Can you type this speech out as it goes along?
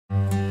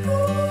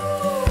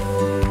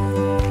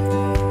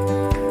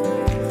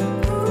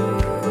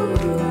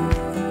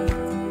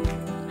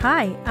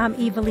Hi, I'm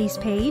Evilise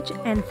Page,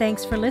 and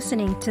thanks for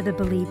listening to the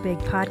Believe Big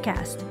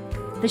podcast,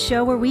 the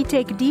show where we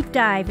take a deep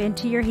dive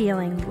into your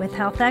healing with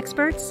health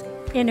experts,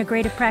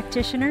 integrative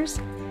practitioners,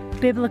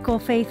 biblical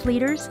faith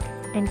leaders,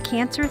 and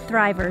cancer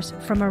thrivers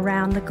from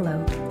around the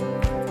globe.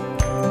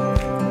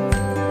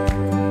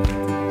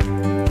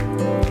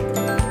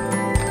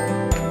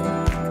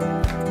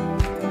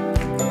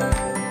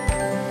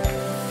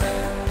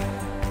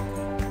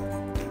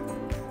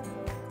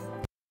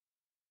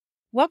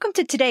 Welcome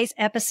to today's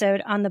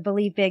episode on the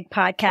Believe Big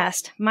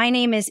podcast. My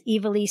name is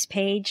Evilise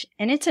Page,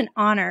 and it's an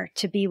honor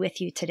to be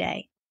with you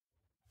today.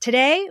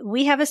 Today,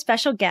 we have a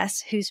special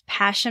guest whose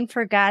passion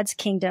for God's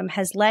kingdom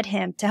has led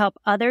him to help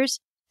others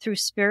through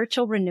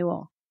spiritual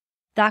renewal.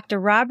 Dr.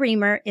 Rob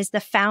Reimer is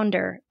the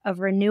founder of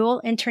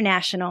Renewal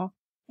International,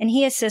 and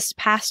he assists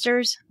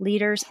pastors,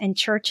 leaders, and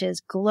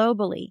churches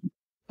globally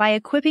by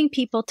equipping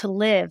people to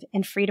live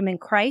in freedom in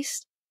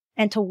Christ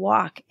and to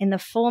walk in the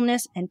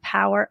fullness and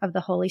power of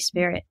the Holy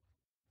Spirit.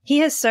 He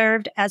has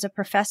served as a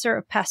professor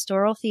of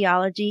pastoral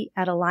theology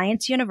at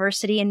Alliance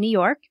University in New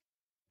York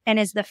and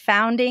is the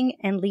founding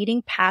and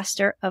leading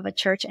pastor of a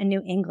church in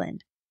New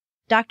England.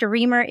 Dr.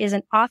 Reimer is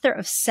an author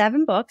of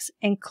 7 books,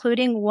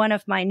 including one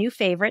of my new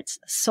favorites,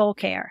 Soul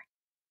Care.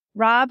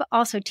 Rob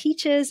also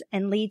teaches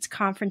and leads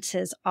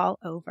conferences all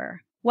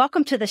over.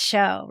 Welcome to the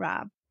show,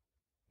 Rob.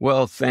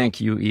 Well, thank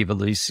you,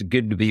 Evilise.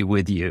 Good to be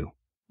with you.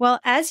 Well,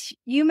 as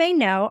you may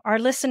know, our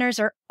listeners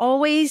are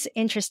always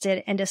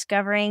interested in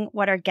discovering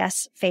what our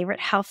guest's favorite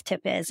health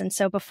tip is. And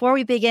so before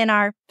we begin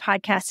our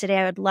podcast today,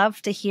 I would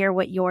love to hear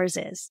what yours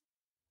is.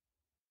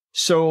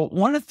 So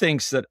one of the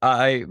things that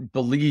I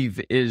believe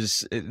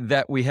is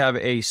that we have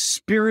a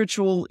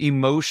spiritual,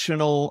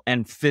 emotional,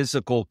 and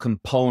physical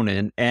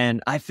component.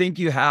 And I think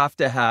you have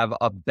to have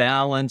a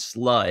balanced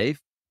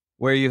life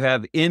where you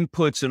have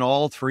inputs in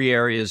all 3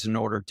 areas in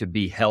order to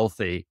be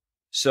healthy.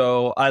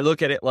 So I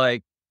look at it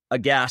like a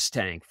gas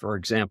tank, for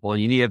example,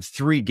 and you have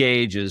 3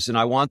 gauges, and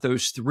I want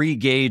those 3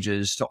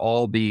 gauges to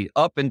all be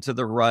up and to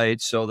the right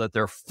so that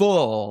they're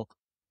full.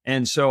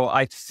 And so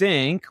I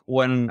think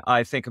when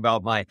I think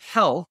about my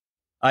health,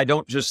 I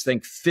don't just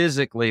think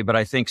physically, but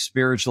I think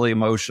spiritually,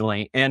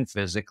 emotionally, and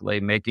physically,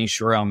 making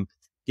sure I'm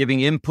giving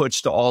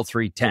inputs to all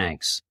 3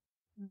 tanks.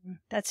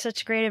 That's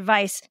such great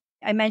advice.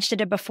 I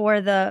mentioned it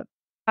before the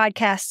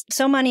podcast.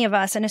 So many of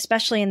us, and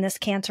especially in this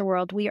cancer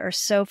world, we are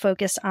so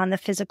focused on the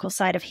physical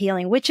side of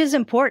healing, which is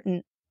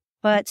important.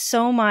 But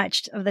so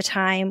much of the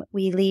time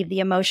we leave the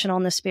emotional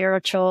and the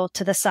spiritual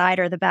to the side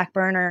or the back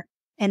burner,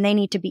 and they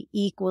need to be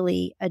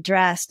equally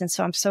addressed. And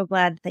so I'm so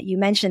glad that you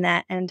mentioned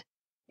that. And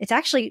it's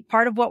actually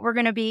part of what we're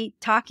going to be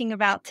talking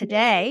about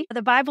today.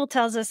 The Bible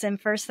tells us in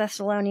 1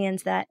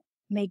 Thessalonians that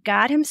may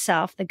God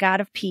himself, the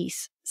God of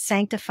peace,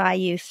 sanctify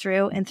you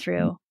through and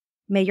through.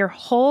 May your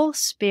whole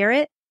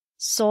spirit,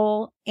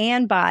 soul,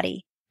 and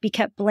body be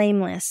kept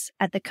blameless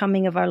at the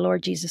coming of our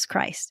Lord Jesus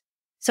Christ.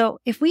 So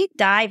if we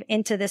dive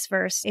into this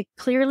verse, it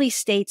clearly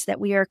states that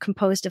we are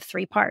composed of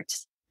 3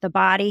 parts, the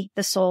body,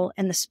 the soul,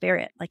 and the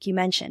spirit, like you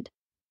mentioned.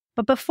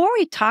 But before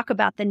we talk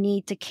about the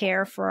need to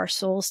care for our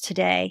souls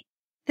today,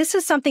 this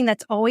is something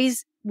that's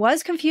always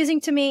was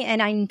confusing to me,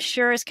 and I'm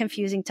sure is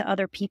confusing to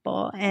other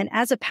people. And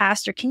as a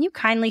pastor, can you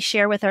kindly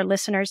share with our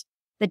listeners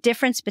the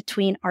difference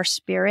between our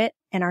spirit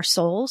and our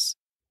souls?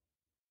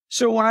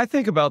 So when I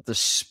think about the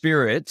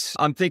Spirit,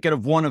 I'm thinking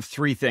of one of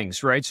 3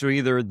 things, right? So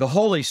either the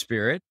Holy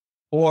Spirit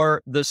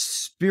or the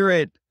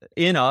Spirit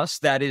in us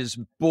that is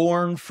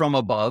born from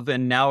above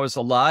and now is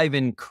alive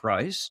in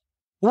Christ,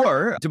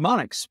 or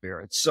demonic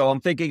spirits. So I'm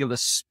thinking of the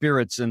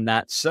spirits in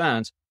that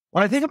sense.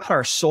 When I think about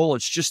our soul,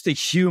 it's just the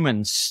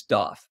human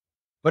stuff,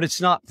 but it's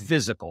not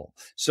physical.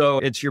 So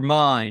it's your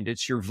mind,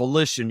 it's your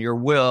volition, your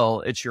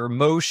will, it's your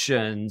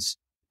emotions,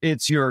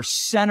 it's your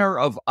center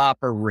of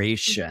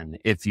operation,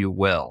 if you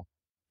will.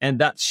 And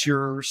that's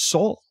your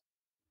soul.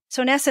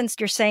 So in essence,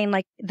 you're saying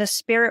like the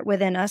spirit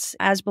within us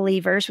as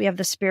believers, we have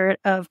the Spirit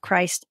of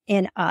Christ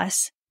in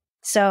us.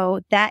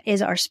 So that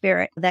is our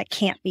spirit that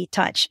can't be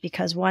touched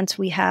because once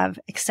we have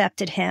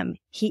accepted him,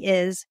 he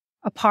is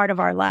a part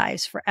of our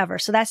lives forever.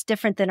 So that's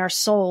different than our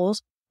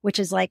souls, which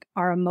is like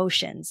our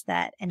emotions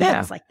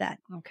things like that.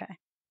 Okay.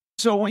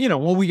 So,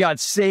 when we got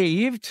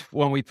saved,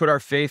 when we put our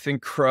faith in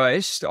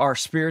Christ, our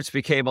spirits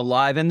became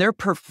alive and they're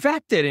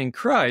perfected in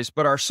Christ,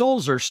 but our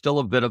souls are still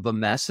a bit of a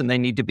mess and they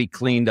need to be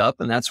cleaned up.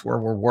 And that's where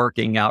we're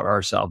working out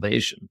our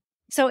salvation.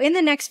 So in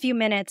the next few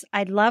minutes,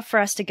 I'd love for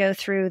us to go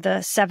through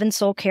the 7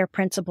 soul care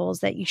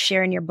principles that you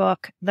share in your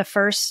book. The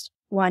first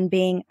one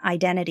being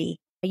identity.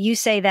 You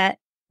say that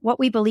what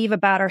we believe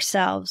about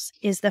ourselves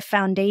is the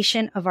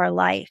foundation of our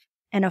life.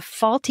 And a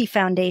faulty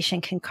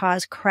foundation can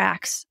cause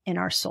cracks in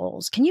our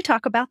souls. Can you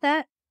talk about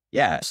that?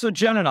 Yeah. So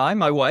Jen and I,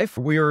 my wife,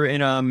 we were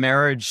in a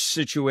marriage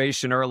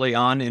situation early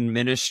on in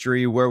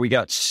ministry where we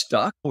got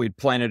stuck. We'd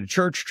planted a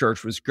church.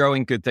 Church was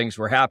growing. Good things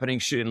were happening.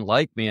 She didn't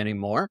like me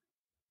anymore.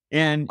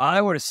 And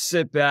I would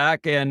sit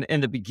back and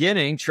in the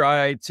beginning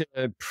try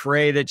to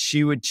pray that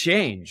she would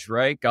change,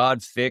 right?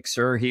 God fix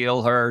her,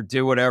 heal her,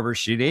 do whatever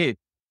she needs.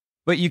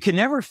 But you can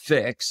never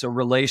fix a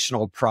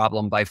relational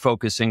problem by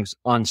focusing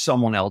on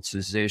someone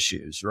else's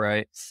issues,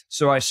 right?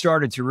 So I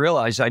started to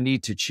realize I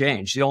need to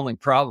change. The only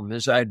problem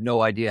is I had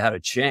no idea how to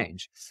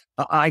change.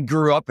 I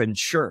grew up in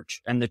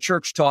church, and the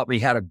church taught me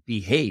how to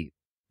behave.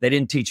 They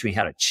didn't teach me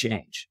how to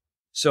change.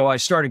 So I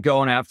started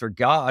going after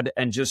God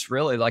and just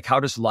really like, how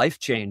does life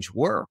change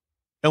work?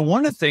 And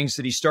one of the things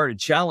that he started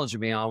challenging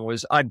me on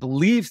was I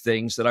believed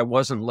things that I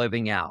wasn't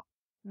living out.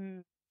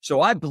 Mm. So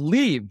I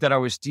believed that I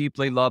was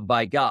deeply loved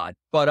by God,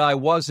 but I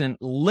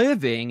wasn't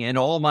living in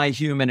all my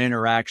human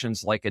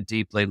interactions like a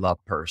deeply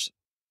loved person.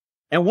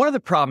 And one of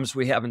the problems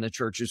we have in the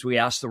church is we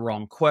ask the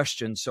wrong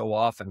question so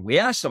often. We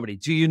ask somebody,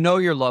 do you know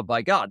you're loved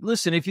by God?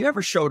 Listen, if you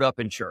ever showed up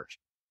in church,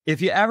 if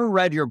you ever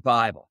read your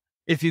Bible,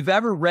 if you've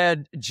ever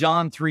read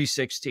John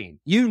 3:16,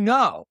 you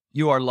know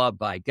you are loved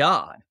by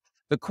God.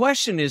 The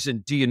question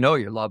isn't, do you know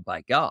you're loved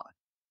by God?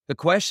 The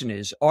question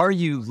is, are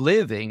you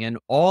living in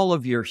all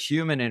of your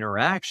human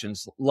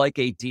interactions like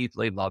a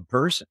deeply loved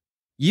person?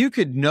 You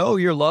could know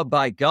you're loved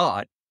by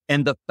God,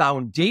 and the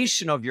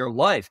foundation of your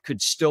life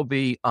could still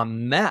be a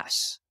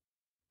mess.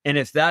 And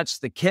if that's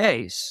the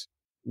case,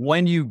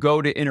 when you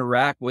go to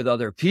interact with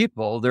other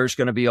people, there's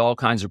going to be all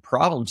kinds of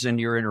problems in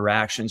your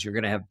interactions. You're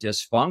going to have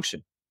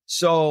dysfunction.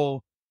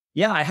 So,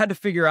 yeah, I had to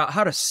figure out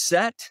how to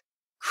set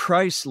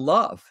Christ's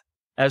love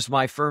as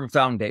my firm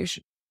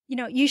foundation. You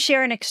know, you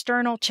share an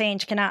external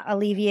change cannot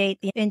alleviate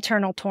the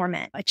internal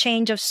torment. A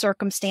change of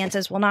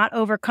circumstances will not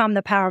overcome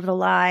the power of the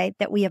lie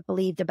that we have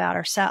believed about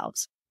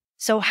ourselves.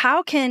 So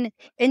how can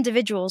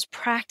individuals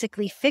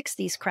practically fix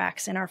these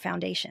cracks in our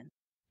foundation?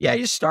 Yeah,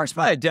 it starts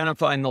by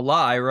identifying the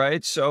lie,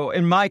 right? So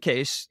in my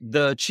case,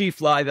 the chief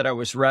lie that I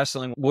was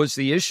wrestling was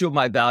the issue of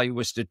my value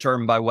was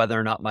determined by whether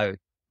or not my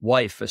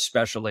wife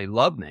especially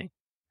loved me.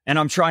 And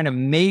I'm trying to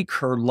make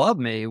her love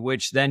me,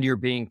 which then you're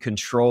being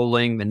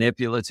controlling,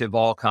 manipulative,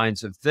 all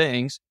kinds of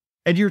things.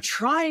 And you're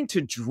trying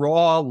to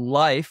draw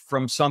life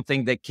from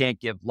something that can't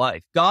give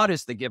life. God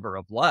is the giver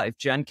of life.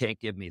 Jen can't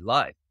give me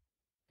life.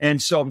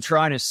 And so I'm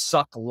trying to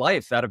suck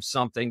life out of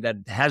something that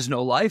has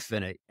no life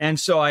in it. And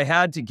so I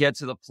had to get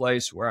to the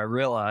place where I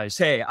realized,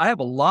 hey, I have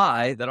a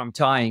lie that I'm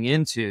tying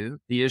into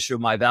the issue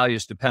of my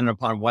values dependent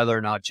upon whether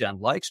or not Jen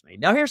likes me.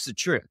 Now, here's the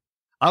truth.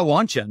 I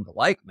want Jen to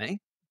like me.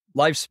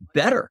 Life's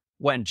better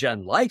when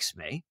Jen likes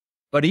me.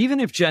 But even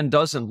if Jen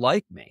doesn't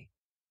like me,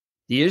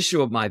 the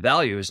issue of my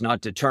value is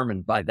not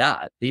determined by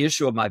that. The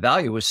issue of my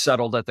value was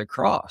settled at the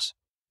cross.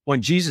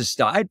 When Jesus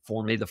died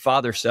for me, the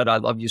Father said, I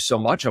love you so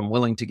much, I'm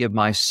willing to give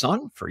my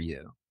son for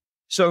you.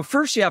 So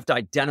first you have to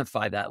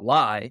identify that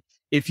lie.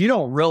 If you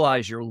don't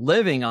realize you're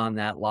living on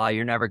that lie,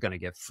 you're never going to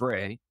get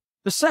free.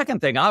 The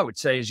second thing I would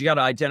say is you got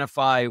to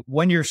identify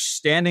when you're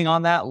standing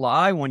on that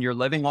lie, when you're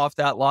living off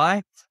that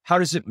lie, how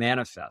does it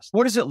manifest?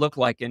 What does it look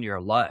like in your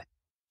life?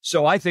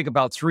 So I think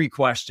about 3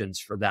 questions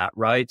for that,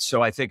 right?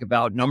 So I think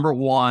about number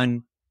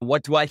 1,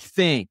 what do I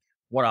think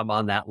when I'm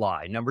on that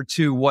lie? Number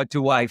 2, what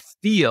do I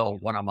feel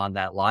when I'm on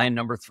that lie? And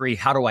number 3,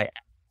 how do I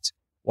act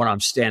when I'm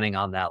standing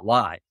on that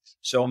lie?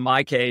 So in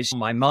my case,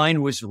 my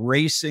mind was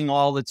racing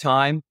all the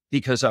time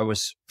because I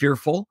was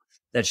fearful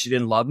that she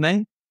didn't love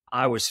me.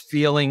 I was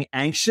feeling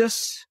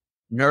anxious,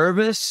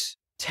 nervous,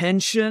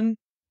 tension,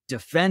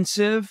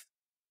 defensive,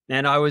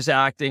 and I was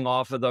acting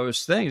off of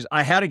those things.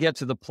 I had to get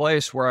to the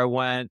place where I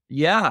went,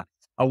 yeah,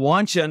 I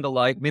want Jen to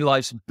like me.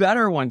 Life's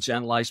better when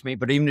Jen likes me,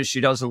 but even if she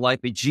doesn't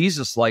like me,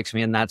 Jesus likes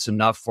me, and that's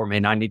enough for me.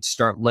 And I need to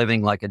start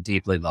living like a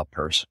deeply loved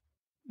person.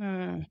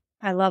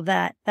 I love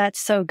that. That's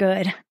so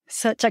good.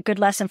 Such a good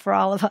lesson for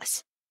all of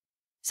us.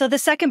 So the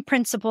second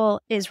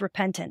principle is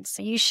repentance.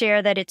 You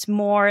share that it's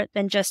more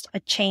than just a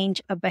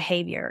change of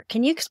behavior.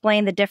 Can you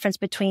explain the difference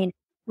between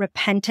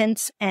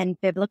repentance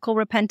and biblical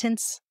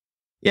repentance?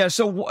 Yeah.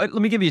 So let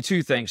me give you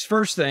 2 things.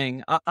 First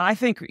thing, I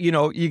think,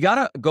 you got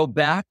to go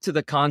back to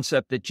the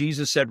concept that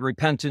Jesus said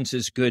repentance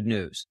is good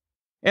news.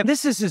 And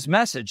this is his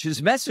message.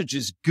 His message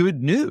is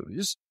good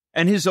news.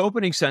 And his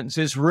opening sentence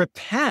is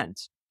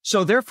repent.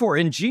 So therefore,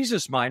 in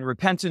Jesus' mind,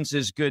 repentance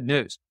is good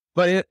news.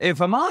 But if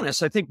I'm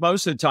honest, I think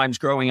most of the times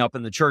growing up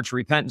in the church,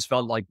 repentance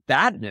felt like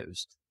bad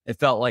news. It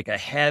felt like a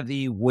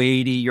heavy,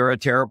 weighty, you're a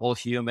terrible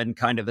human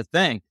kind of a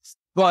thing.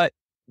 But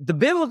the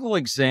biblical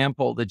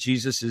example that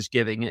Jesus is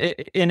giving,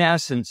 in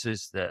essence,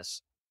 is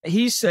this.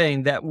 He's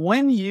saying that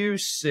when you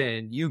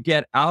sin, you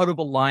get out of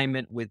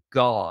alignment with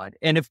God.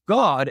 And if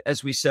God,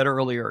 as we said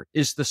earlier,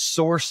 is the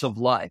source of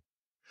life,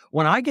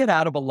 when I get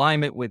out of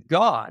alignment with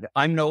God,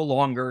 I'm no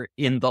longer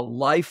in the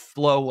life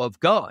flow of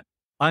God.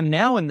 I'm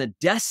now in the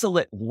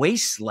desolate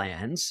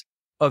wastelands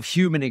of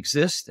human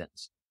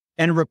existence.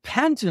 And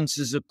repentance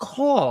is a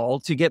call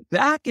to get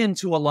back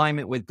into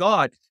alignment with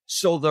God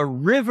so the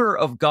river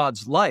of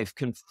God's life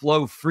can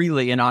flow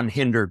freely and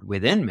unhindered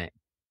within me.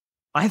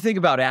 I think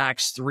about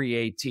Acts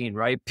 3:18,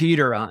 right?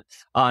 Peter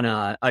on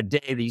a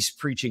day that he's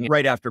preaching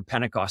right after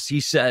Pentecost,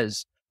 he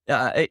says,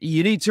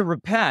 you need to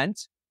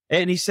repent.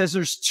 And he says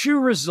there's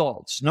 2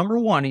 results. Number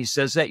 1, he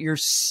says that your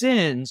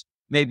sins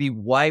may be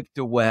wiped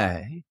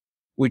away,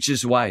 which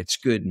is why it's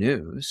good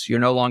news. You're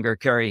no longer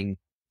carrying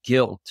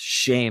guilt,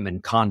 shame,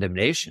 and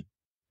condemnation.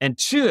 And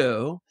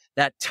 2,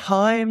 that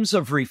times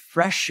of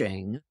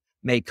refreshing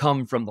may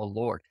come from the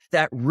Lord.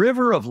 That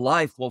river of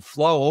life will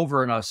flow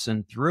over in us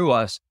and through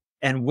us,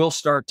 and we'll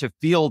start to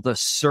feel the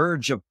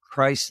surge of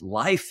Christ's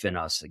life in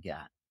us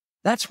again.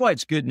 That's why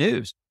it's good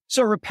news.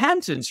 So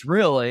repentance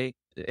really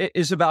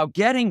is about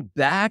getting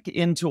back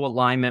into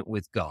alignment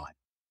with God.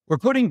 We're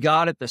putting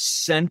God at the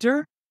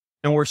center,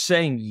 and we're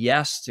saying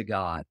yes to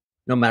God,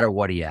 no matter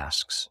what he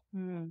asks.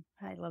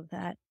 I love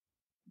that.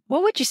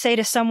 What would you say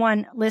to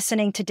someone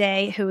listening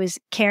today who is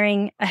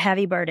carrying a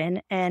heavy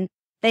burden and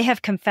they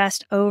have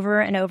confessed over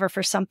and over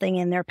for something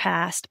in their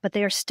past, but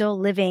they are still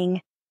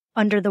living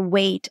under the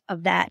weight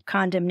of that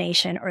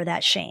condemnation or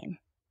that shame?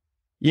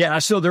 Yeah,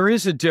 so there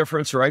is a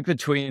difference, right,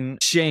 between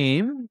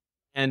shame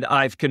and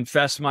I've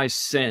confessed my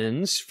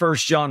sins. 1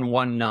 John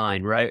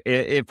 1:9, right?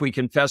 If we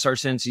confess our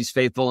sins, he's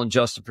faithful and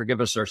just to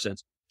forgive us our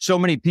sins. So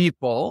many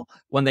people,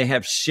 when they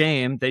have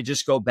shame, they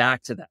just go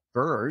back to that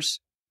verse.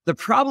 The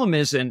problem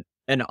isn't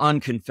an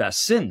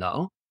unconfessed sin,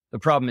 though. The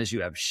problem is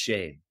you have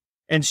shame.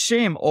 And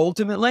shame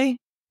ultimately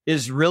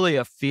is really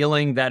a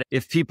feeling that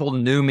if people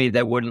knew me,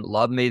 they wouldn't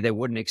love me, they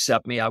wouldn't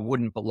accept me, I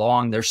wouldn't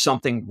belong. There's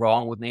something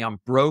wrong with me. I'm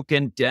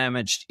broken,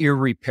 damaged,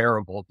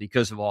 irreparable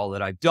because of all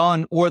that I've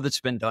done or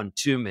that's been done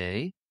to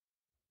me.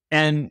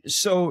 And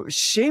so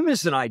shame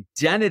is an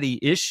identity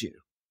issue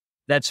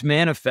that's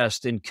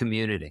manifest in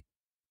community.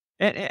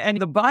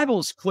 And the Bible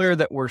is clear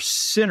that we're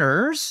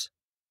sinners,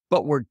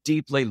 but we're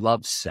deeply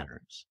loved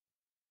sinners.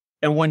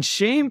 And when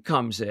shame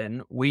comes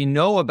in, we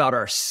know about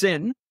our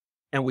sin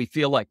and we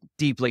feel like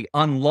deeply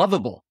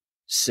unlovable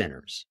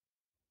sinners.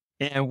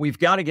 And we've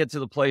got to get to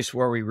the place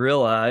where we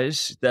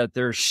realize that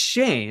there's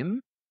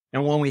shame.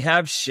 And when we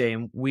have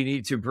shame, we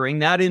need to bring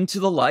that into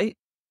the light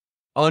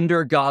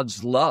under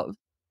God's love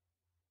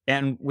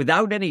and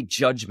without any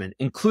judgment,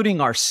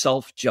 including our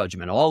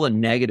self-judgment, all the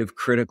negative,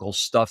 critical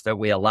stuff that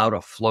we allow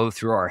to flow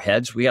through our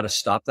heads. We got to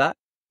stop that,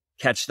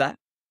 catch that.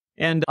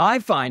 And I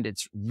find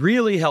it's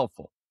really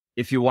helpful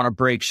if you want to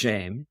break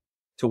shame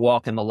to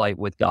walk in the light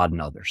with God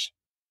and others.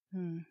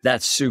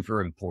 That's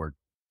super important.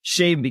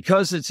 Shame,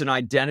 because it's an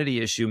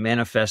identity issue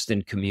manifest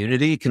in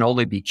community, can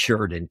only be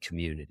cured in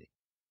community.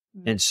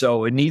 And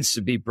so it needs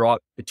to be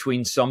brought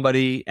between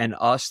somebody and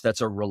us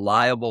that's a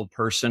reliable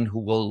person who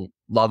will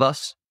love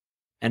us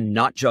and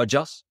not judge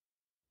us.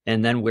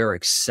 And then we're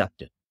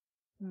accepted.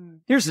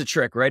 Here's the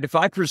trick, right? If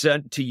I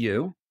present to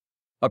you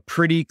a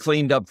pretty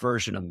cleaned up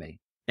version of me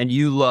and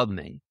you love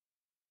me,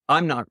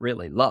 I'm not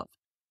really loved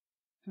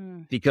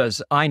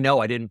because I know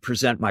I didn't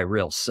present my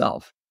real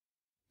self.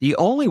 The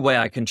only way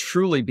I can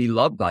truly be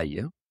loved by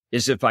you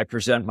is if I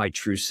present my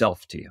true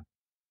self to you.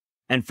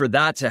 And for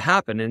that to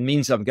happen, it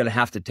means I'm going to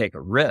have to take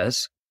a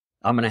risk.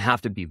 I'm going to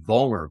have to be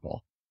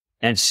vulnerable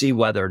and see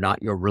whether or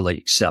not you'll really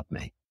accept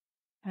me.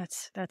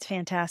 That's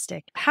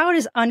fantastic. How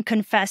does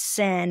unconfessed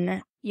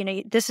sin,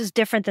 this is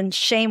different than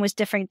shame was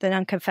different than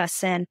unconfessed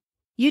sin.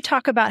 You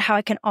talk about how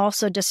it can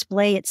also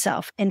display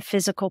itself in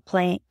physical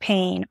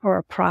pain or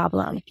a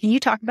problem. Can you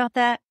talk about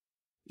that?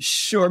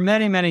 Sure.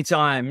 Many, many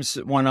times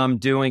when I'm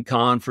doing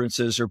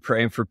conferences or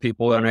praying for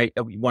people,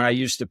 when I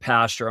used to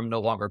pastor, I'm no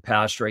longer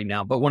pastoring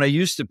now, but when I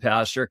used to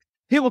pastor,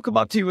 people come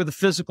up to you with a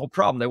physical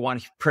problem. They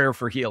want prayer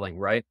for healing,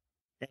 right?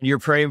 And you're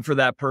praying for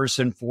that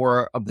person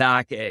for a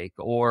backache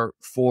or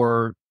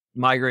for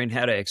migraine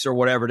headaches or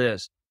whatever it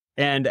is.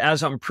 And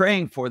as I'm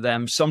praying for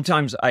them,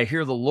 sometimes I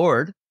hear the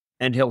Lord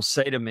and he'll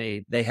say to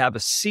me, they have a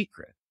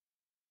secret.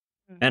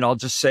 And I'll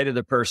just say to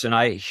the person,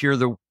 I hear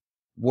the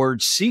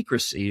word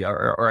secrecy,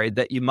 or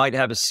that you might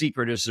have a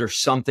secret. Is there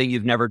something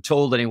you've never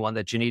told anyone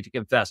that you need to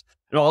confess?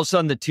 And all of a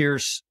sudden the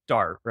tears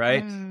start,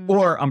 right?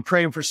 Or I'm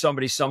praying for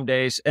somebody some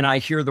days and I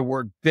hear the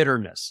word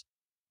bitterness.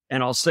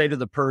 And I'll say to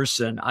the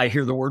person, I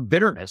hear the word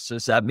bitterness.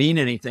 Does that mean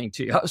anything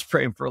to you? I was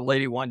praying for a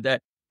lady one day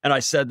and I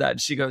said that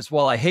and she goes,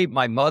 well, I hate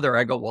my mother.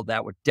 I go, well,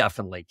 that would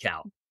definitely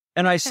count.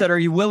 And I said, are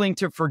you willing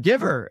to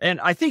forgive her? And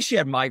I think she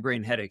had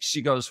migraine headaches.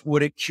 She goes,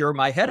 would it cure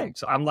my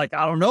headaches? I'm like,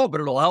 I don't know, but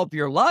it'll help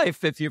your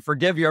life if you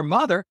forgive your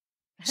mother.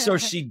 So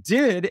she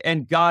did,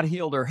 and God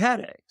healed her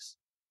headaches.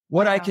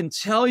 What I can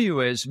tell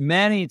you is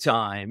many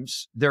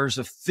times there's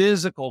a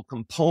physical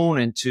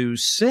component to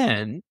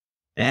sin,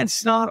 and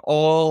it's not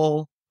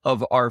all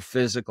of our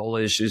physical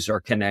issues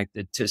are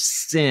connected to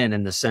sin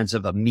in the sense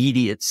of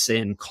immediate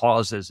sin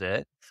causes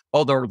it,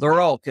 although they're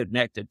all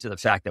connected to the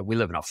fact that we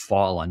live in a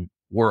fallen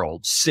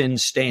world. Sin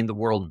stained the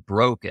world and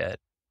broke it,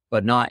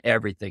 but not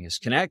everything is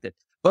connected.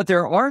 But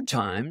there are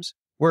times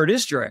where it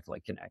is directly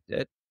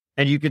connected,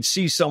 and you could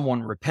see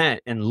someone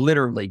repent and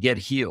literally get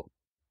healed.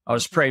 I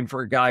was praying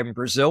for a guy in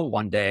Brazil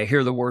one day. I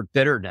hear the word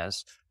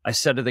bitterness. I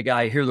said to the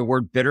guy, I hear the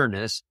word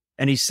bitterness.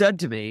 And he said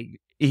to me,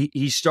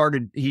 he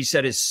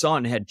said his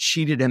son had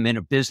cheated him in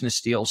a business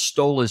deal,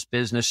 stole his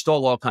business,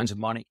 stole all kinds of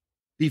money.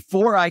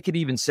 Before I could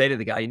even say to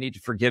the guy, you need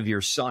to forgive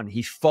your son,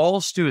 he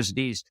falls to his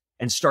knees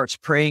and starts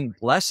praying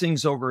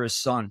blessings over his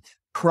son,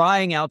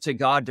 crying out to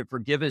God to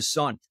forgive his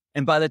son.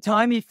 And by the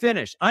time he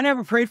finished, I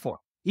never prayed for him.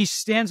 He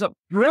stands up,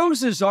 throws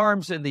his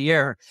arms in the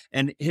air,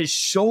 and his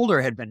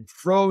shoulder had been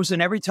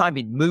frozen. Every time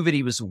he'd move it,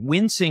 he was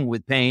wincing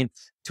with pain,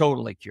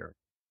 totally cured.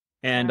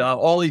 And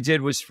all he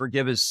did was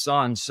forgive his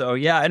son. So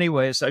yeah,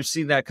 anyways, I've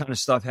seen that kind of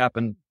stuff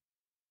happen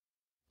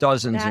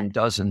dozens and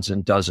dozens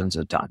and dozens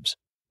of times.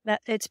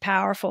 That it's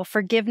powerful.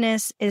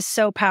 Forgiveness is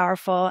so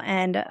powerful.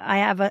 And I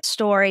have a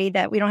story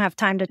that we don't have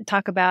time to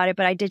talk about it,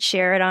 but I did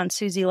share it on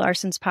Susie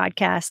Larson's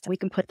podcast. We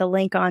can put the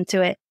link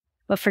onto it.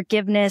 But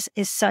forgiveness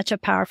is such a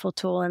powerful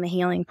tool in the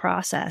healing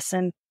process.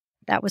 And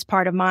that was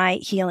part of my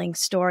healing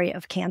story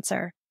of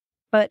cancer.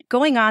 But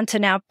going on to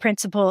now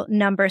principle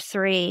number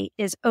 3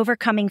 is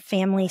overcoming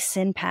family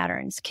sin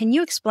patterns. Can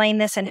you explain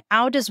this, and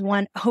how does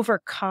one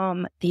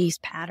overcome these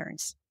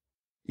patterns?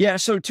 Yeah,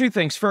 so 2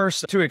 things.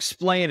 First, to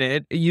explain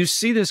it, you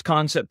see this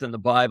concept in the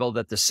Bible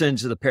that the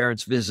sins of the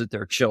parents visit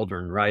their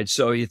children, right?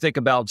 So you think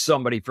about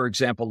somebody, for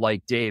example,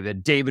 like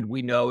David. David,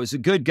 we know, is a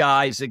good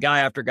guy. He's a guy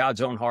after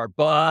God's own heart,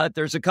 but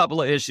there's a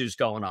couple of issues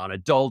going on: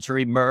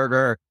 adultery,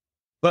 murder.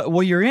 But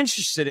what you're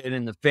interested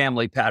in the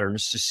family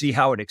patterns to see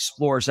how it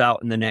explores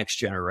out in the next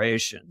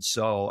generation.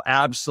 So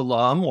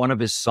Absalom, one of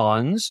his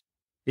sons,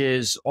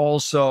 is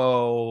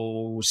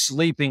also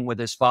sleeping with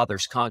his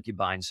father's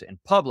concubines in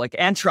public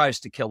and tries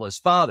to kill his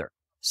father.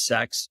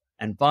 Sex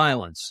and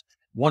violence.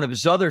 One of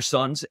his other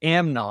sons,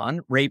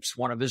 Amnon, rapes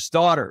one of his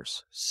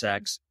daughters.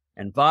 Sex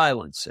and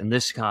violence. And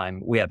this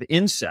time we have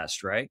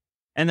incest, right?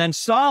 And then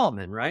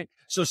Solomon, right?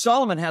 So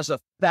Solomon has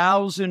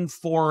 1,000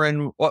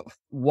 foreign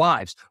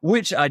wives,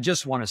 which I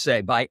just want to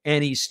say by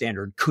any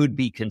standard could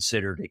be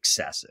considered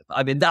excessive.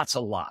 I mean, that's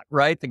a lot,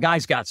 right? The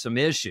guy's got some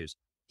issues.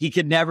 He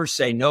could never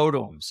say no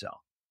to himself.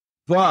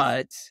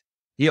 But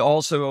he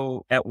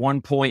also, at one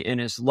point in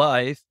his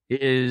life,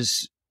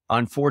 is,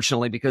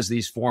 unfortunately, because of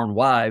these foreign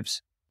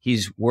wives,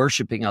 he's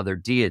worshiping other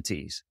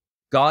deities.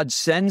 God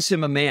sends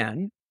him a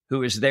man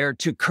who is there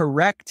to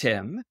correct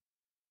him,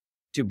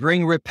 to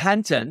bring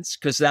repentance,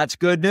 because that's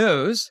good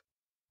news.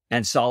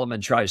 And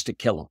Solomon tries to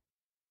kill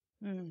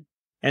him.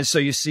 And so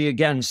you see,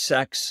 again,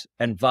 sex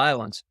and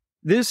violence.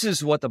 This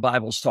is what the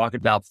Bible's talking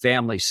about,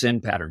 family sin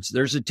patterns.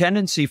 There's a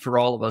tendency for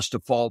all of us to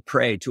fall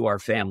prey to our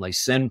family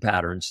sin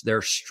patterns.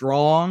 They're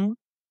strong.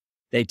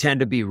 They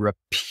tend to be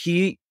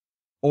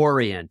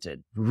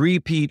repeat-oriented.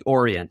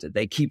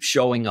 They keep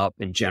showing up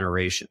in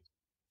generations.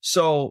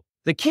 So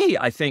the key,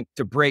 I think,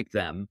 to break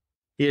them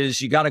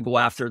is you got to go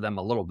after them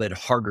a little bit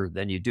harder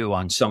than you do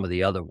on some of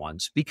the other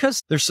ones,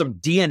 because there's some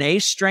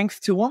DNA strength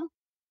to them.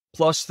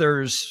 Plus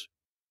there's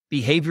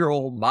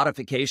behavioral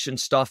modification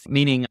stuff,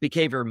 meaning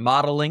behavior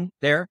modeling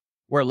there,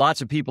 where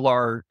lots of people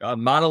are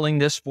modeling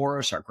this for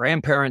us. Our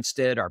grandparents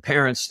did, our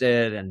parents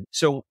did. And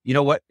so, you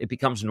know what? It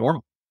becomes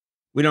normal.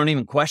 We don't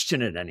even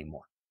question it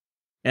anymore.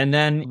 And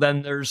then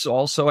there's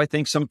also, I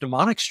think, some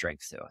demonic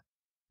strength to it.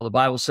 Well, the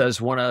Bible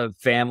says when a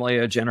family,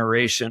 a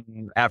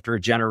generation after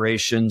a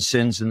generation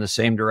sins in the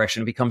same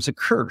direction, it becomes a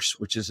curse,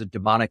 which is a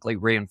demonically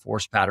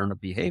reinforced pattern of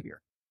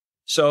behavior.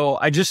 So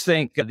I just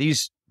think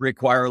these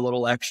require a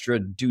little extra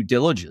due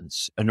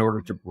diligence in order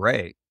to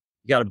break.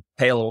 You got to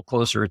pay a little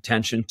closer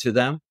attention to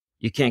them.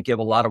 You can't give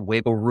a lot of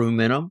wiggle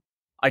room in them.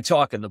 I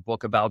talk in the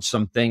book about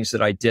some things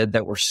that I did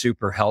that were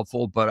super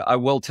helpful, but I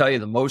will tell you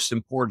the most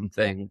important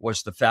thing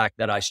was the fact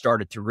that I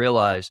started to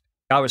realize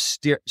I was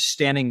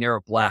standing near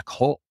a black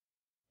hole.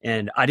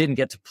 And I didn't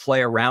get to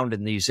play around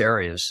in these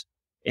areas.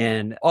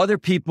 And other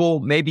people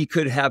maybe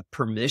could have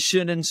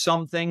permission in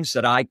some things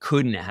that I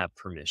couldn't have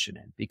permission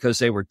in because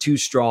they were too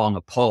strong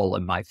a pull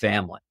in my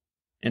family.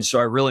 And so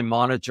I really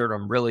monitored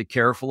them really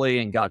carefully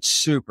and got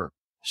super,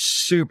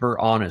 super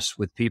honest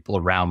with people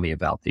around me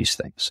about these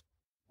things.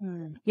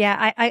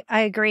 Yeah, I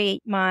agree.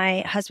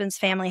 My husband's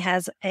family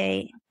has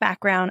a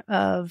background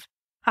of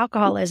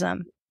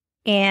alcoholism.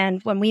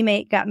 And when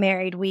we got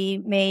married,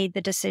 we made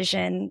the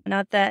decision,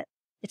 not that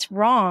it's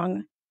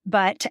wrong,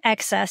 but to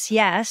excess,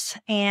 yes.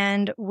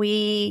 And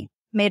we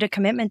made a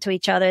commitment to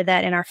each other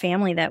that in our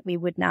family that we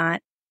would not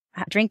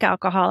drink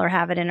alcohol or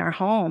have it in our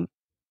home.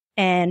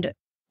 And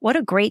what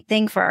a great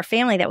thing for our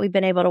family that we've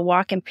been able to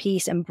walk in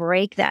peace and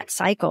break that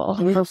cycle,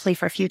 hopefully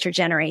for future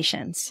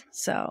generations.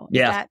 So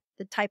yeah.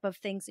 The type of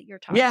things that you're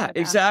talking about.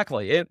 Yeah,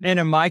 exactly. And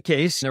in my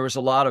case, there was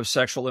a lot of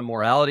sexual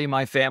immorality in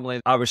my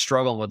family. I was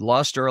struggling with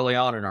lust early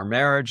on in our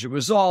marriage. It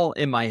was all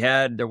in my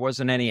head. There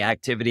wasn't any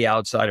activity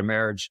outside of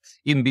marriage.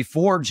 Even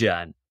before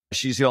Jen,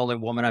 she's the only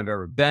woman I've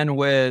ever been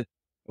with.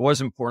 It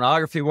wasn't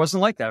pornography. It wasn't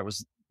like that. It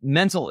was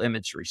mental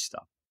imagery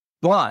stuff.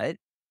 But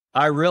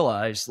I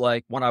realized,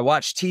 like, when I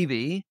watch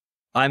TV,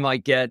 I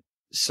might get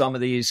some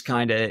of these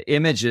kind of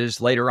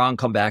images later on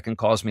come back and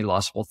cause me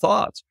lustful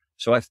thoughts.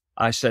 So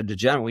I said to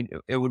Jen,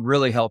 it would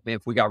really help me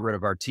if we got rid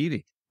of our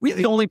TV. We're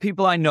the only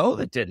people I know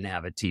that didn't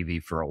have a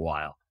TV for a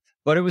while,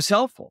 but it was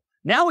helpful.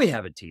 Now we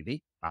have a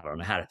TV. I don't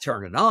know how to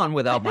turn it on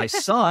without my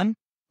son,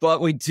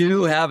 but we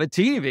do have a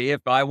TV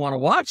if I want to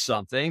watch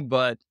something.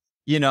 But,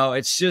 you know,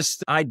 it's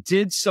just, I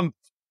did some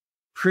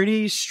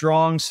pretty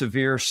strong,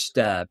 severe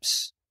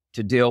steps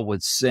to deal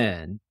with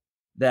sin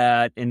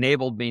that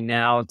enabled me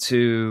now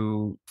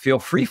to feel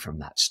free from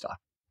that stuff.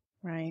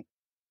 Right.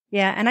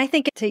 Yeah. And I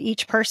think to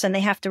each person, they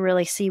have to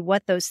really see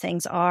what those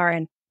things are.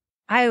 And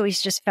I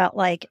always just felt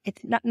like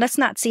let's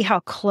not see how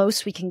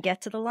close we can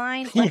get to the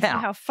line. Let's see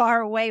how far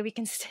away we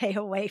can stay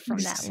away from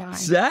that line.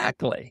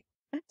 Exactly.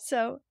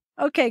 So,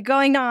 okay,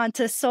 going on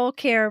to soul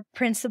care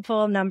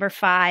principle number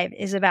 5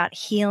 is about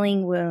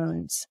healing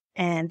wounds.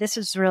 And this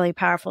is a really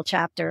powerful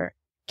chapter.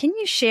 Can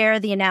you share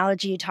the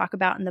analogy you talk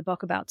about in the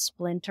book about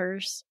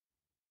splinters?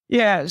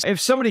 Yeah. If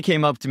somebody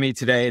came up to me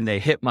today and they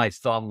hit my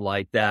thumb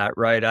like that,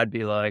 right, I'd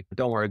be like,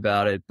 don't worry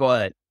about it.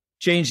 But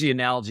change the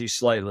analogy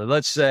slightly.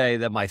 Let's say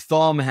that my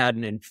thumb had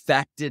an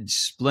infected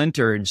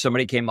splinter and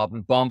somebody came up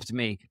and bumped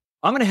me.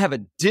 I'm going to have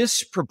a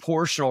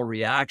disproportional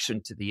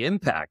reaction to the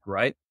impact,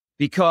 right?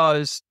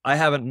 Because I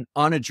have an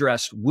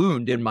unaddressed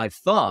wound in my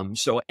thumb.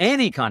 So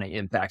any kind of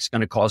impact is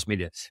going to cause me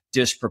to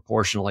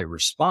disproportionately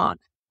respond.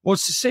 Well,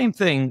 it's the same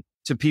thing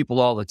to people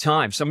all the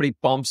time. Somebody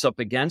bumps up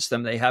against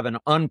them. They have an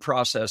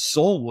unprocessed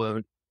soul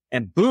wound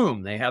and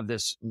boom, they have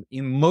this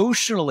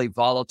emotionally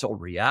volatile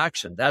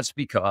reaction. That's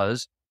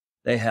because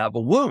they have a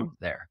wound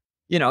there.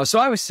 So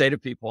I always say to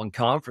people in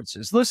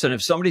conferences, listen,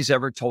 if somebody's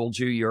ever told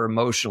you you're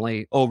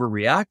emotionally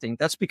overreacting,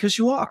 that's because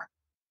you are.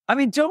 I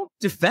mean, don't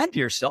defend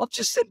yourself.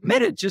 Just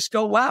admit it. Just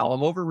go, wow,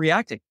 I'm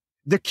overreacting.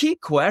 The key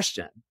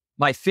question,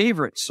 my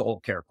favorite soul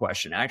care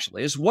question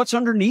actually, is what's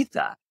underneath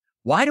that?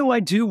 Why do I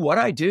do what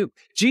I do?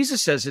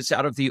 Jesus says it's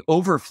out of the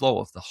overflow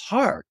of the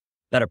heart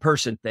that a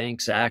person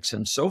thinks, acts,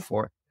 and so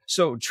forth.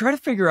 So try to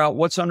figure out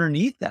what's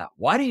underneath that.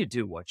 Why do you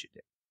do what you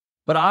do?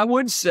 But I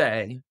would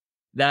say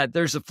that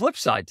there's a flip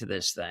side to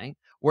this thing,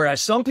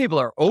 whereas some people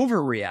are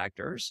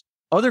overreactors,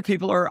 other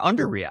people are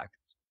underreactors.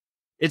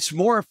 It's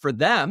more for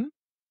them,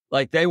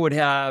 like they would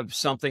have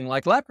something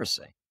like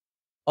leprosy.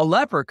 A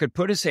leper could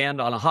put his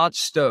hand on a hot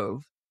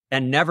stove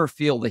and never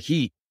feel the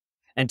heat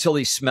until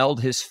he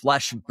smelled his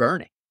flesh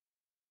burning.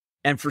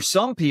 And for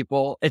some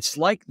people, it's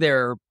like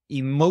their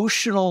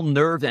emotional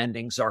nerve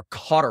endings are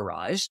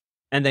cauterized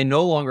and they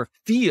no longer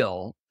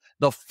feel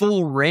the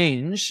full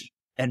range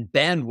and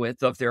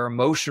bandwidth of their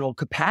emotional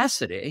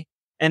capacity.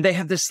 And they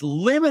have this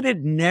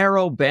limited,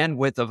 narrow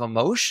bandwidth of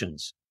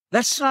emotions.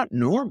 That's not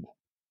normal.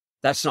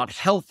 That's not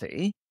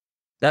healthy.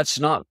 That's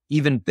not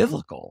even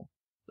biblical.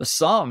 The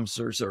Psalms,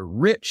 there's a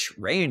rich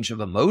range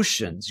of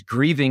emotions.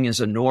 Grieving is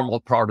a normal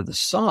part of the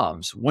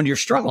Psalms. When you're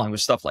struggling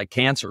with stuff like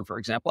cancer, for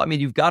example, I mean,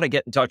 you've got to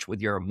get in touch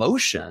with your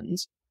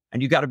emotions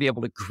and you've got to be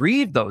able to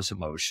grieve those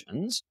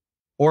emotions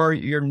or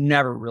you're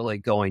never really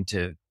going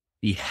to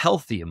be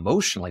healthy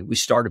emotionally. We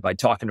started by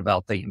talking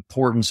about the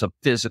importance of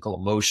physical,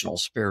 emotional,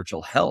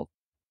 spiritual health.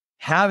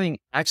 Having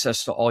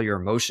access to all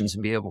your emotions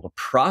and be able to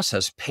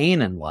process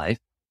pain in life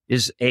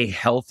is a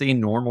healthy,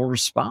 normal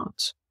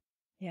response.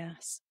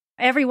 Yes.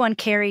 Everyone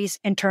carries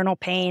internal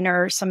pain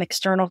or some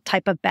external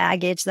type of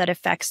baggage that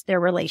affects their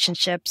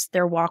relationships,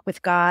 their walk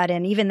with God,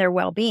 and even their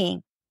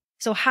well-being.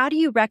 So how do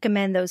you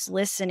recommend those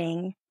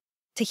listening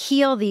to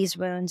heal these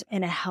wounds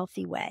in a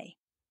healthy way?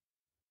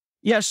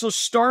 Yeah, so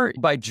start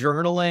by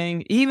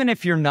journaling. Even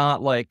if you're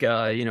not like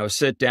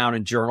sit down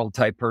and journal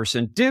type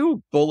person,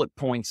 do bullet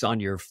points on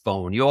your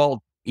phone. You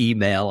all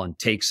email and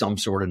take some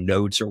sort of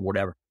notes or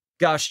whatever.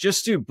 Gosh,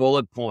 just do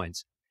bullet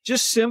points.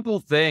 Just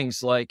simple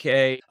things like,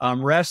 hey,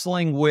 I'm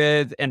wrestling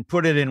with, and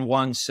put it in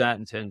one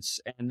sentence.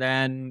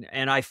 And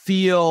I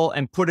feel,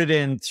 and put it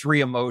in 3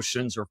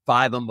 emotions or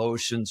 5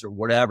 emotions or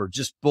whatever.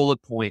 Just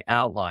bullet point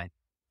outline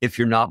if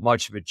you're not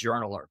much of a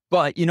journaler.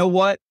 But you know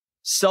what?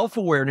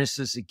 Self-awareness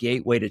is a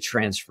gateway to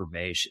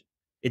transformation.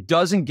 It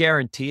doesn't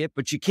guarantee it,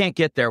 but you can't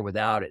get there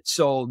without it.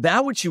 So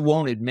that which you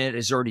won't admit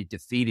has already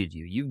defeated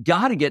you. You've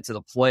got to get to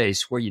the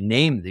place where you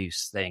name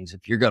these things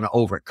if you're going to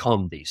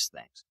overcome these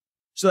things.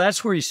 So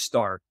that's where you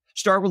start.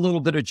 Start with a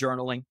little bit of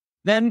journaling.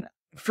 Then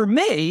for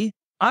me,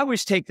 I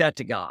always take that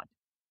to God.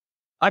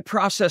 I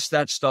process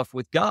that stuff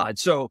with God.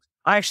 So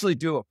I actually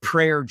do a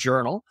prayer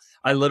journal.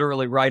 I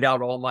literally write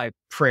out all my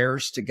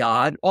prayers to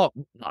God. Oh,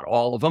 not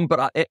all of them,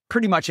 but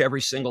pretty much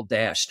every single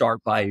day I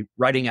start by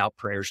writing out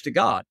prayers to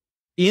God.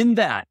 In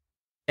that,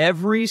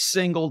 every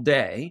single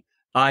day,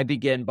 I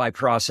begin by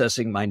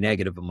processing my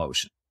negative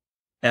emotion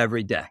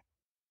every day.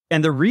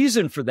 And the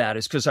reason for that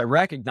is because I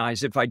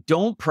recognize if I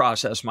don't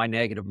process my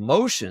negative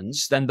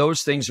emotions, then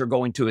those things are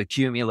going to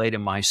accumulate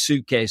in my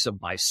suitcase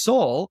of my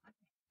soul.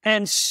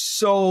 And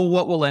so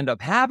what will end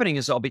up happening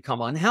is I'll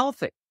become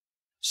unhealthy.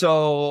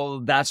 So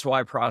that's why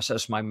I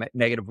process my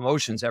negative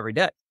emotions every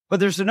day. But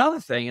there's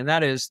another thing, and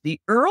that is the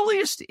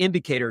earliest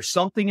indicator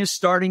something is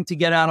starting to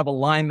get out of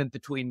alignment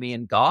between me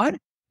and God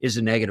is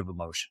a negative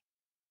emotion.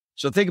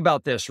 So think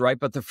about this, right?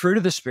 But the fruit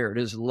of the Spirit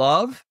is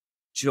love,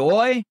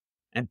 joy,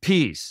 and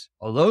peace.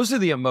 Well, those are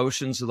the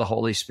emotions of the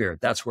Holy Spirit.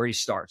 That's where he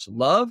starts.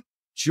 Love,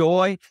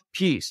 joy,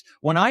 peace.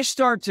 When I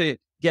start to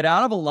get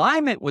out of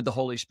alignment with the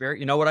Holy Spirit,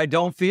 you know what I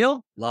don't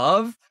feel?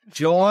 Love,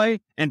 joy,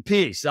 and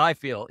peace. I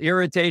feel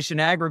irritation,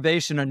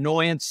 aggravation,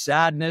 annoyance,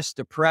 sadness,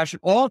 depression,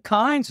 all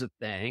kinds of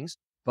things,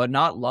 but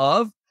not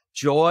love,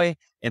 joy,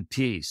 and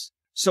peace.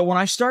 So when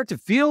I start to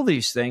feel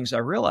these things, I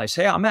realize,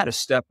 hey, I'm out of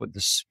step with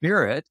the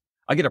Spirit.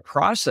 I got to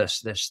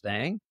process this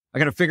thing. I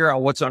got to figure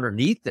out what's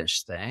underneath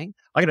this thing.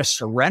 I got to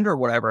surrender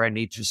whatever I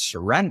need to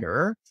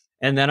surrender.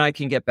 And then I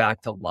can get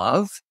back to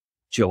love,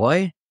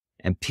 joy,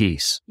 and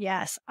peace.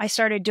 Yes. I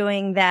started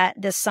doing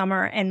that this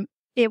summer, and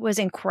it was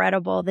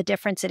incredible the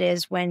difference it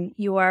is when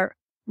you are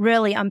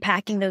really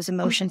unpacking those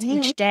emotions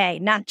each day,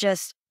 not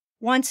just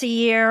once a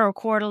year or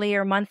quarterly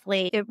or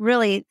monthly. It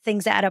really,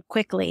 things add up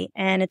quickly,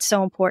 and it's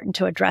so important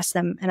to address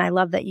them. And I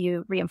love that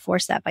you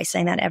reinforce that by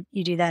saying that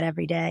you do that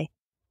every day.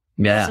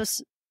 Yeah.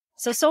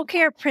 So soul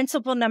care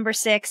principle number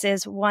 6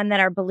 is one that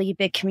our Believe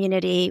Big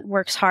community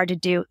works hard to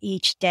do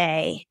each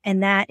day,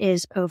 and that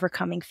is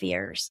overcoming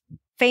fears.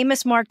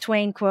 Famous Mark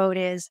Twain quote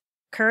is,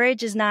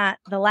 "Courage is not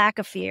the lack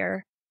of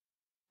fear,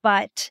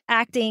 but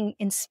acting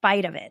in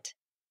spite of it."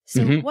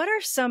 So what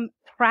are some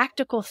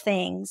practical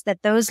things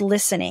that those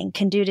listening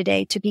can do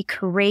today to be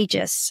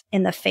courageous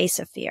in the face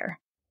of fear?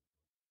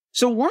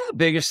 So one of the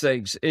biggest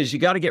things is you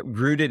got to get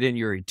rooted in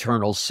your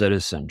eternal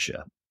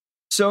citizenship.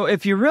 So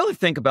if you really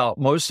think about,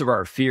 most of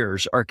our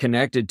fears are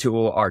connected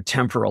to our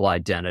temporal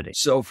identity.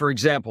 So for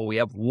example, we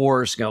have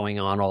wars going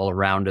on all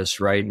around us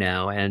right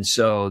now. And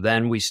so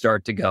then we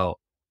start to go,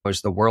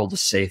 is the world a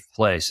safe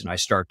place? And I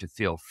start to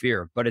feel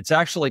fear, but it's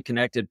actually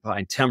connected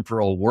by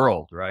temporal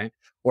world, right?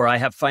 Or I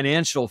have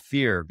financial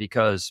fear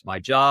because my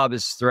job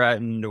is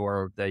threatened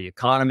or the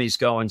economy's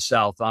going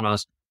south on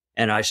us.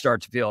 And I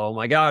start to feel, oh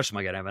my gosh, am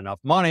I going to have enough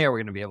money? Are we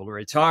going to be able to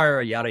retire?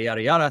 Yada,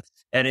 yada, yada.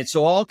 And it's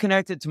all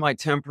connected to my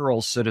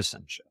temporal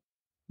citizenship.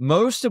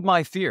 Most of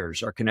my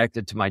fears are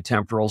connected to my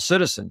temporal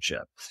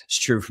citizenship. It's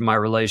true for my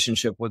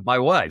relationship with my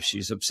wife.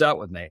 She's upset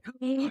with me.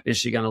 Is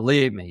she going to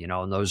leave me, in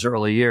those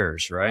early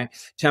years, right?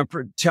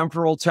 Temporal.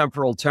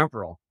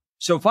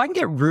 So if I can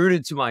get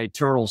rooted to my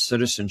eternal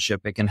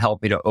citizenship, it can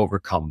help me to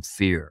overcome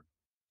fear.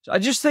 So I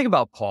just think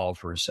about Paul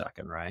for a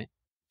second, right?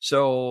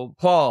 So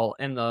Paul,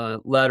 in the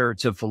letter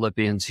to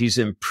Philippians, he's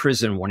in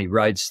prison when he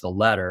writes the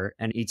letter,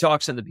 and he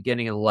talks in the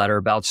beginning of the letter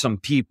about some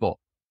people.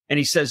 And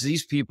he says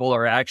these people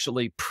are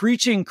actually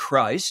preaching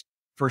Christ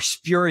for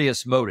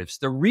spurious motives.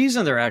 The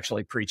reason they're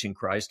actually preaching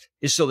Christ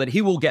is so that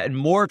he will get in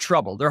more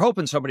trouble. They're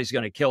hoping somebody's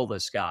going to kill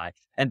this guy,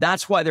 and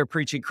that's why they're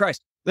preaching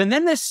Christ. And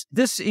then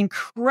this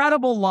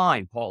incredible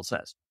line, Paul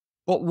says,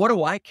 but what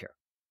do I care?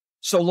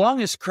 So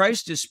long as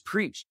Christ is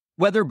preached,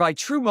 whether by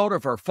true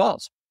motive or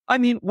false. I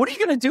mean, what are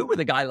you going to do with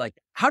a guy like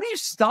that? How do you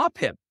stop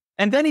him?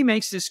 And then he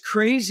makes this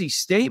crazy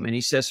statement.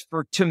 He says,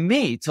 for to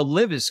me, to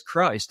live is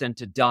Christ and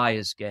to die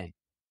is gain.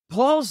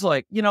 Paul's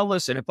like,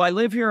 listen, if I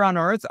live here on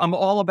earth, I'm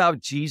all about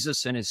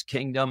Jesus and his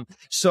kingdom.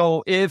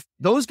 So if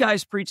those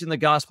guys preaching the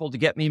gospel to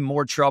get me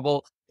more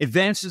trouble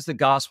advances the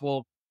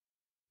gospel,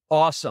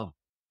 awesome.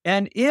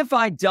 And if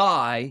I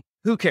die,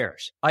 who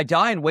cares? I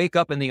die and wake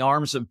up in the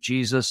arms of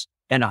Jesus,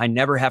 and I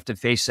never have to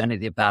face any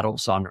of the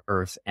battles on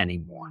earth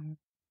anymore.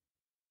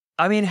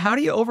 I mean, how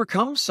do you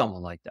overcome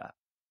someone like that?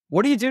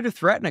 What do you do to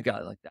threaten a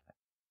guy like that?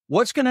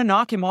 What's going to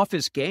knock him off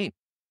his game?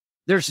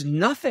 There's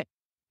nothing,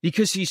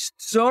 because he's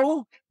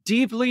so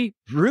deeply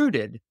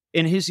rooted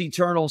in his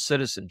eternal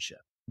citizenship.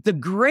 The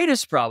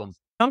greatest problem,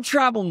 I'm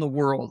traveling the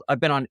world.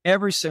 I've been on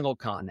every single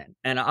continent,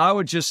 and I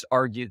would just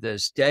argue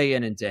this day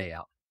in and day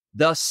out.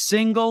 The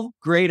single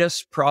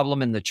greatest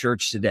problem in the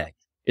church today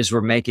is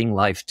we're making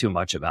life too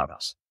much about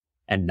us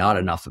and not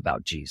enough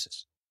about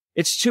Jesus.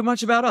 It's too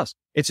much about us.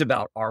 It's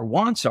about our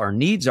wants, our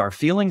needs, our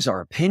feelings,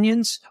 our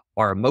opinions,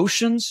 our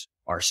emotions,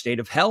 our state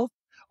of health,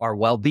 our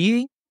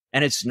well-being,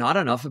 and it's not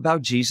enough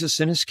about Jesus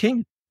and his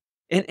kingdom.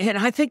 And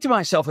I think to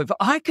myself, if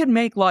I could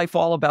make life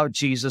all about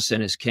Jesus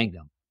and his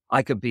kingdom,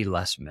 I could be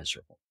less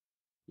miserable.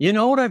 You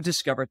know what I've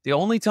discovered? The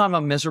only time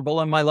I'm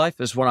miserable in my life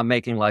is when I'm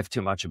making life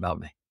too much about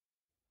me.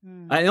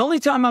 The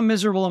only time I'm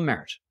miserable in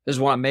marriage is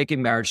when I'm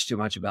making marriage too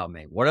much about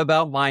me. What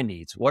about my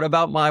needs? What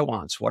about my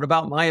wants? What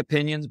about my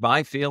opinions,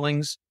 my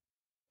feelings?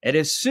 And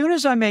as soon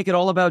as I make it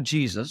all about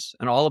Jesus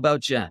and all about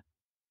Jen,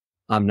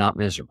 I'm not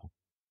miserable.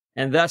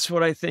 And that's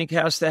what I think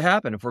has to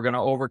happen. If we're going to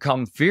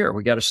overcome fear,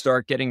 we got to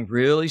start getting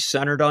really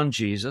centered on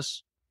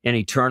Jesus and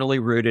eternally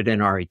rooted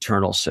in our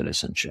eternal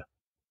citizenship.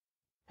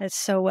 That's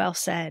so well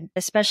said,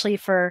 especially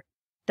for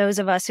those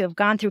of us who have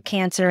gone through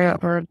cancer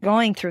or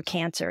going through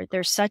cancer.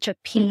 There's such a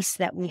peace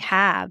that we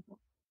have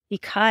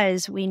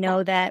because we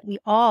know that we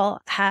all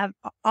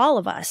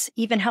of us,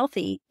 even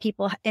healthy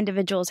people,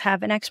 individuals,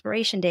 have an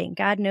expiration date. And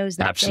God knows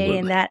that day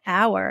and that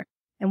hour.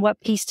 And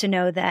what peace to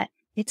know that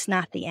it's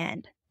not the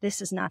end.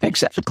 This is not the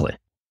Exactly. end.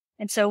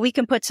 And so we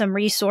can put some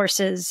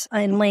resources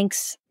and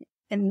links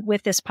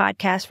with this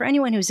podcast for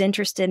anyone who's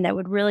interested and that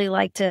would really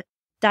like to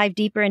dive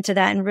deeper into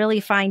that and really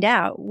find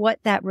out what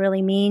that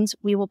really means.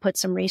 We will put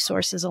some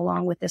resources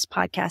along with this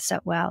podcast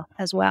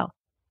as well.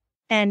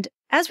 And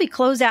as we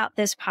close out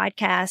this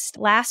podcast,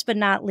 last but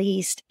not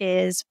least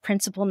is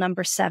principle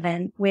number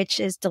 7, which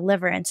is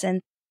deliverance.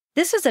 And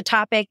this is a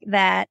topic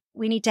that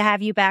we need to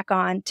have you back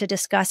on to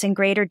discuss in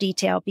greater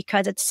detail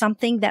because it's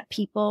something that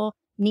people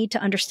need to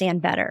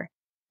understand better.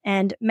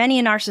 And many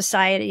in our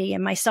society,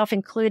 and myself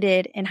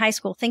included in high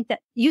school,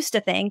 used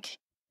to think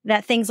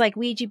that things like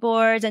Ouija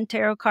boards and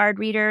tarot card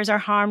readers are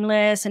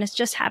harmless and it's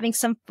just having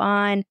some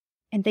fun.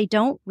 And they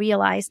don't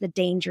realize the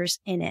dangers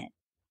in it.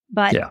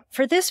 But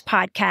for this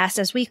podcast,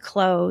 as we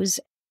close,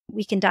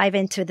 we can dive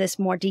into this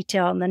more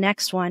detail in the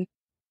next one.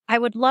 I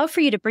would love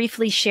for you to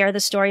briefly share the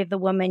story of the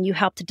woman you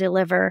helped to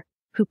deliver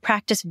who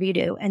practiced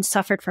voodoo and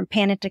suffered from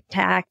panic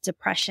attack,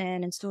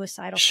 depression, and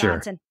suicidal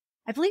thoughts. And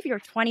I believe you were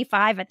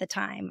 25 at the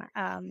time.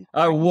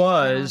 I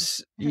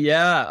was.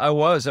 Yeah, I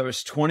was. I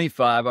was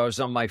 25. I was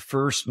on my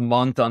first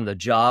month on the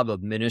job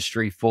of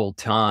ministry full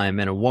time.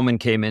 And a woman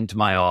came into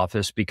my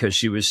office because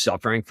she was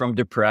suffering from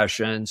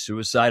depression,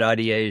 suicide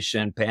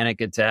ideation,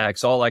 panic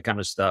attacks, all that kind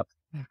of stuff.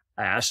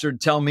 I asked her to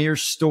tell me her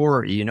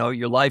story. You know,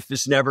 your life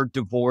is never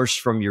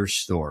divorced from your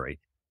story.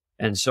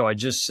 And so I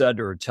just said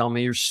to her, tell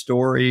me your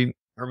story.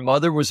 Her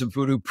mother was a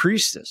voodoo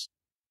priestess.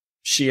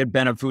 She had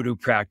been a voodoo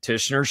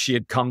practitioner. She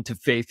had come to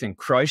faith in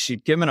Christ.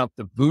 She'd given up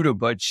the voodoo,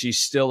 but she's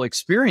still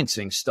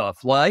experiencing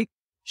stuff like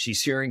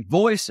she's hearing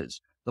voices.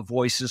 The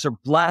voices are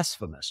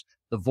blasphemous.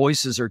 The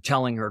voices are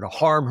telling her to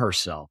harm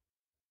herself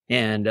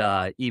and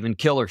even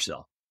kill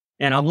herself.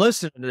 And I'm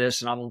listening to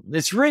this and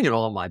it's ringing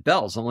all my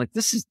bells. I'm like,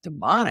 this is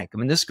demonic. I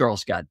mean, this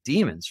girl's got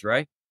demons,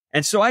 right?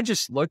 And so I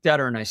just looked at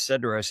her and I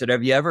said to her,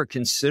 have you ever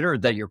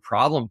considered that your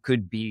problem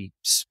could be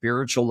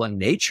spiritual in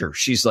nature?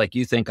 She's like,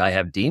 you think I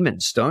have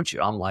demons, don't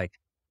you? I'm like,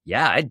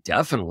 yeah, I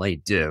definitely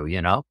do,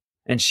 you know?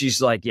 And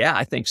she's like, yeah,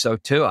 I think so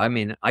too. I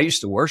mean, I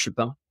used to worship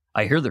them.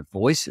 I hear their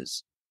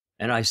voices.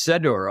 And I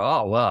said to her,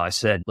 oh, well, I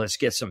said, let's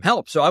get some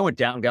help. So I went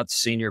down, got the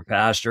senior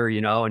pastor, you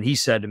know, and he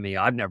said to me,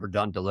 I've never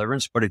done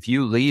deliverance, but if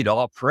you lead,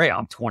 I'll pray.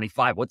 I'm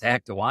 25. What the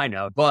heck do I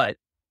know? But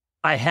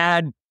I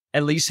had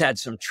at least had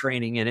some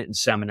training in it in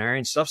seminary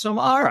and stuff. So I'm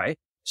all right.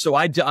 So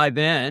I dive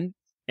in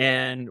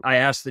and I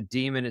ask the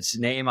demon its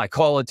name. I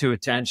call it to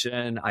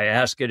attention. I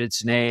ask it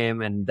its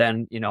name. And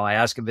then, you know, I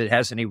ask if it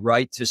has any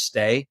right to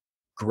stay,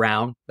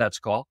 ground, that's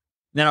called.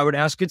 Then I would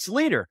ask its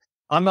leader.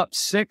 I'm up,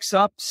 six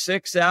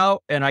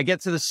out. And I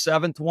get to the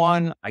seventh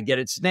one. I get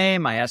its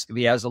name. I ask if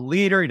he has a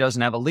leader. He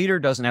doesn't have a leader,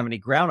 doesn't have any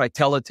ground. I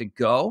tell it to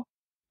go.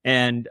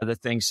 And the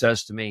thing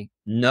says to me,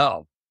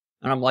 no.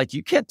 And I'm like,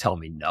 you can't tell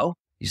me no.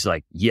 He's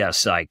like,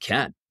 yes, I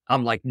can.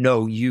 I'm like,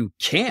 no, you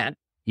can't.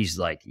 He's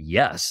like,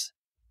 yes,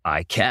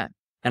 I can.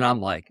 And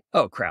I'm like,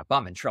 oh, crap,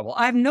 I'm in trouble.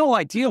 I have no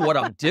idea what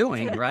I'm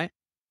doing, right?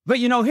 But,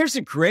 you know, here's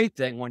a great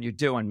thing when you're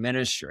doing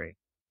ministry.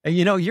 And,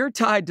 you know, you're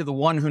tied to the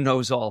one who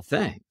knows all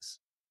things.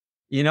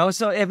 You know,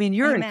 so, I mean,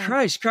 you're Amen. In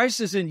Christ.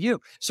 Christ is in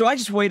you. So I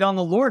just wait on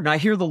the Lord and I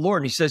hear the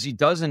Lord and he says he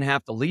doesn't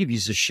have to leave.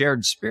 He's a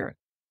shared spirit.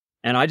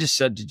 And I just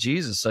said to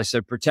Jesus, I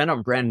said, pretend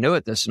I'm brand new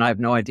at this and I have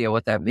no idea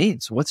what that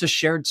means. What's a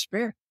shared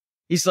spirit?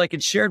 He's like,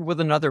 it's shared with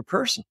another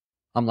person.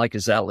 I'm like,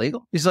 is that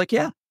legal? He's like,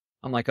 yeah.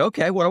 I'm like,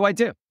 okay, what do I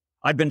do?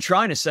 I've been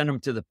trying to send him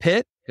to the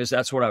pit because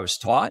that's what I was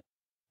taught.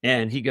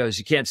 And he goes,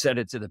 you can't send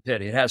it to the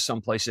pit. It has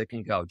someplace it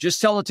can go.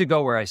 Just tell it to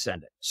go where I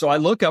send it. So I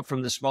look up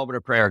from this moment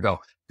of prayer, go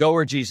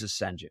where Jesus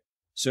sends you.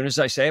 As soon as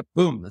I say it,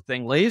 boom, the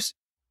thing leaves.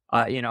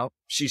 You know,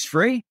 she's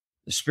free.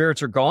 The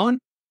spirits are gone.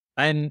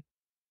 And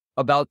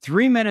about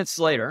 3 minutes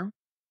later,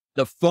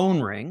 the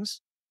phone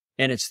rings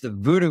and it's the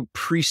voodoo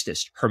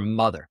priestess, her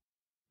mother.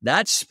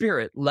 That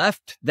spirit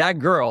left that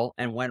girl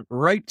and went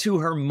right to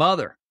her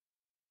mother.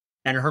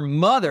 And her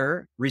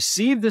mother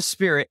received the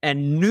spirit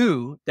and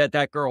knew that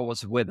that girl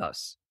was with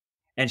us.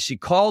 And she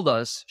called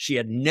us. She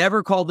had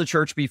never called the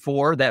church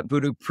before, that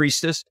voodoo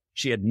priestess.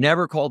 She had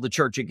never called the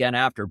church again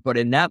after. But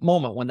in that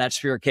moment, when that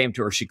spirit came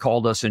to her, she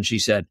called us and she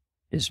said,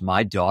 is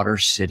my daughter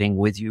sitting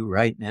with you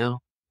right now?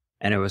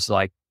 And it was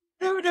like,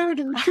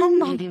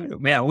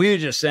 man, we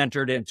just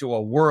entered into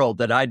a world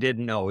that I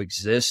didn't know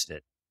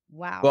existed.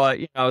 Wow. But,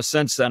 you know,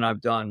 since then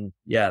I've done,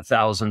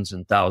 thousands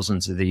and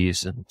thousands of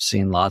these and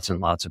seen lots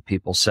and lots of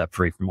people set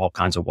free from all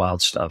kinds of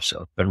wild stuff.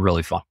 So it's been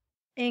really fun.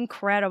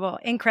 Incredible.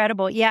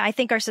 Incredible. Yeah. I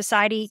think our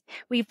society,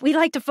 we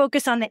like to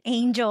focus on the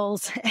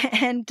angels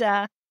and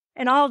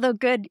all the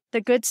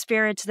good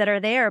spirits that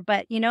are there.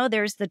 But, you know,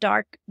 there is a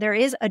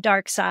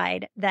dark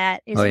side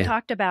that isn't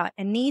talked about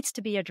and needs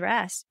to be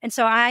addressed. And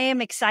so I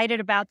am excited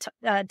about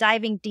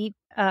diving deep,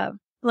 a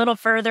little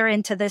further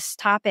into this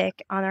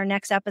topic on our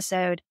next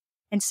episode.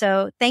 And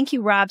so thank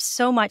you, Rob,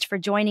 so much for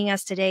joining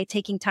us today,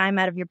 taking time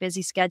out of your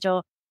busy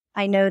schedule.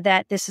 I know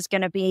that this is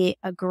going to be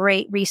a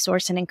great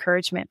resource and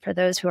encouragement for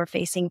those who are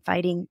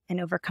fighting,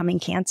 and overcoming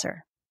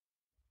cancer.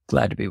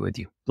 Glad to be with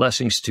you.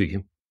 Blessings to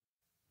you.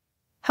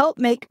 Help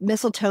make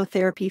mistletoe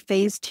therapy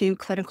phase 2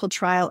 clinical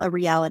trial a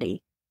reality.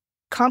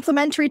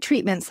 Complementary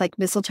treatments like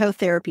mistletoe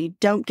therapy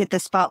don't get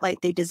the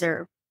spotlight they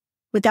deserve.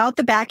 Without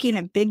the backing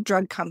of big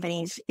drug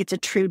companies, it's a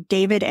true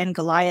David and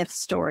Goliath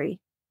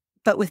story.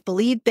 But with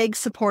Believe Big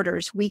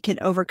supporters, we can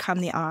overcome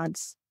the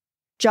odds.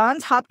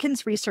 Johns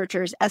Hopkins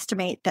researchers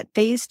estimate that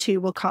phase 2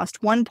 will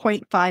cost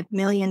 $1.5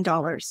 million.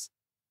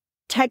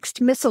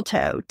 Text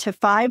mistletoe to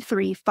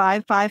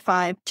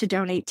 53555 to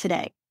donate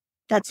today.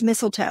 That's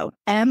mistletoe,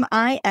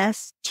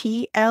 MISTLETOE,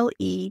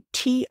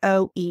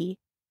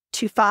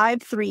 to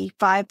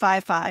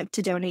 53555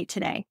 to donate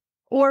today.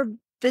 Or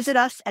visit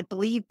us at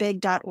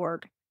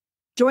believebig.org.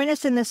 Join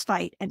us in this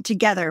fight, and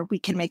together we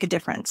can make a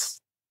difference.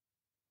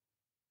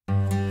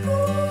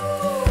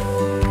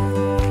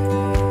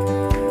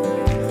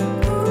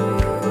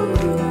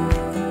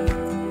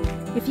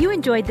 If you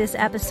enjoyed this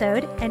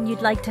episode and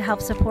you'd like to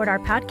help support our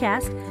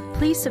podcast,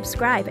 please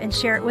subscribe and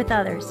share it with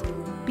others.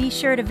 Be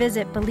sure to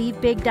visit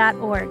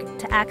believebig.org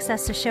to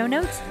access the show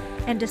notes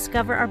and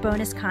discover our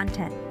bonus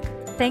content.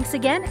 Thanks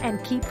again,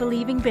 and keep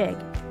believing big.